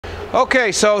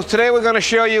Okay, so today we're going to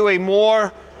show you a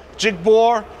Moore Jig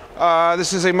Borer.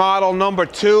 This is a model number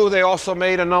 2. They also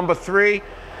made a number 3.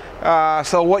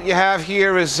 So what you have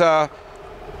here is you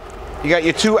got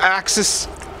your 2 axes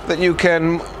that you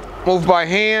can move by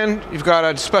hand. You've got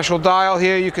a special dial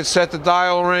here. You can set the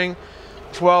dial ring,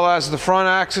 as well as the front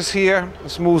axis here.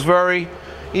 This moves very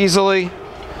easily.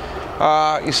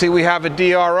 You see we have a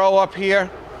DRO up here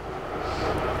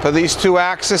for these 2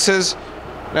 axes.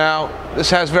 Now, this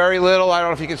has very little. I don't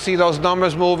know if you can see those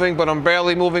numbers moving, but I'm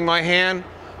barely moving my hand,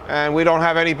 and we don't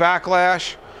have any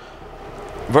backlash.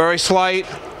 Very slight.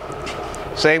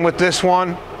 Same with this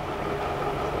one.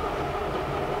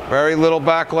 Very little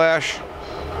backlash.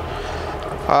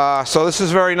 So this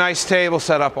is a very nice table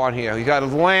set up on here. You got a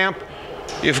lamp.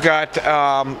 You've got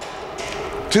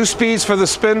 2 speeds for the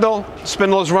spindle. The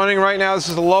spindle is running right now. This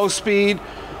is the low speed,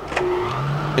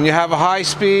 and you have a high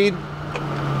speed.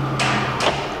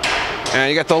 And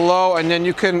you got the low, and then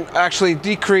you can actually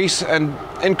decrease and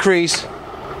increase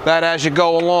that as you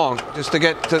go along, just to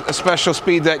get to a special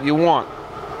speed that you want.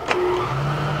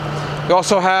 You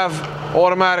also have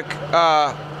automatic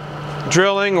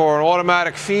drilling or an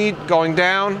automatic feed going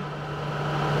down.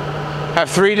 Have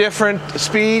 3 different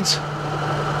speeds: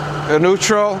 a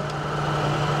neutral,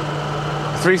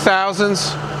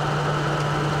 3/1000s,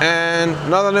 and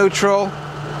another neutral,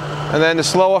 and then the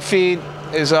slower feed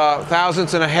is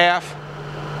 1/1000 and a half.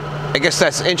 I guess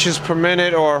that's inches per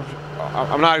minute, or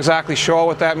I'm not exactly sure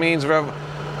what that means. Got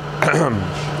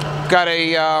a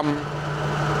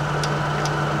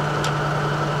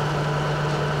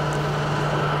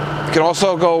you can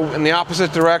also go in the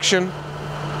opposite direction,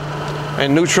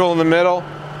 and neutral in the middle.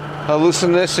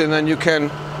 Loosen this, and then you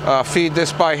can feed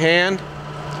this by hand.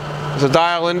 There's a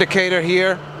dial indicator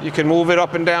here. You can move it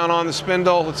up and down on the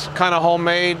spindle. It's kind of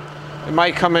homemade. It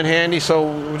might come in handy, so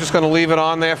we're just going to leave it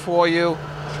on there for you.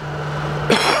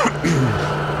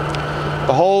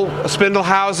 The whole spindle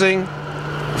housing,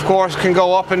 of course, can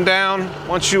go up and down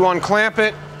once you unclamp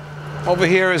it. Over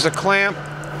here is a clamp.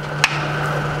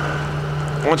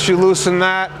 Once you loosen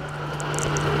that,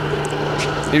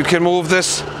 you can move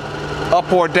this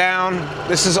up or down.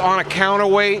 This is on a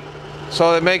counterweight,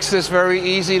 so it makes this very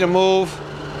easy to move.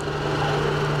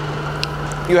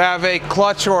 You have a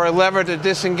clutch or a lever to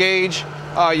disengage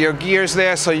your gears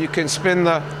there, so you can spin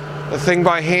the thing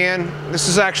by hand. This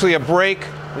is actually a brake.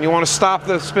 When you want to stop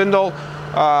the spindle,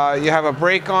 you have a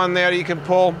brake on there you can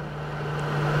pull.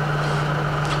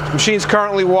 The machine's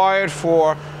currently wired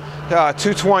for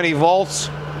 220 volts,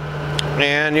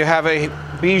 and you have a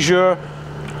Bijur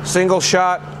single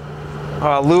shot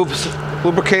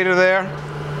lubricator there.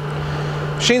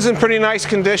 Machine's in pretty nice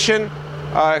condition.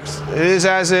 It is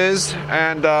as is,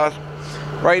 and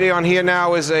right on here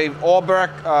now is a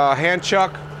Albrecht hand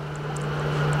chuck.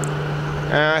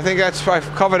 And I think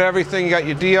I've covered everything. You got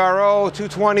your DRO,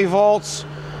 220 volts.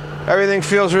 Everything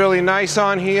feels really nice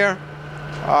on here.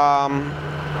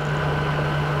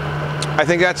 I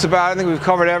think that's about it. I think we've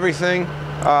covered everything.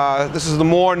 This is the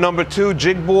Moore number 2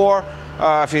 Jig Borer.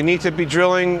 If you need to be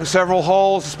drilling several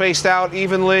holes spaced out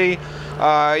evenly,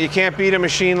 you can't beat a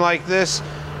machine like this.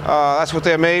 That's what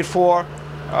they're made for.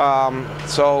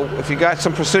 So if you got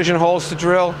some precision holes to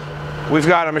drill, we've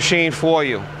got a machine for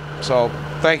you. So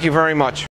thank you very much.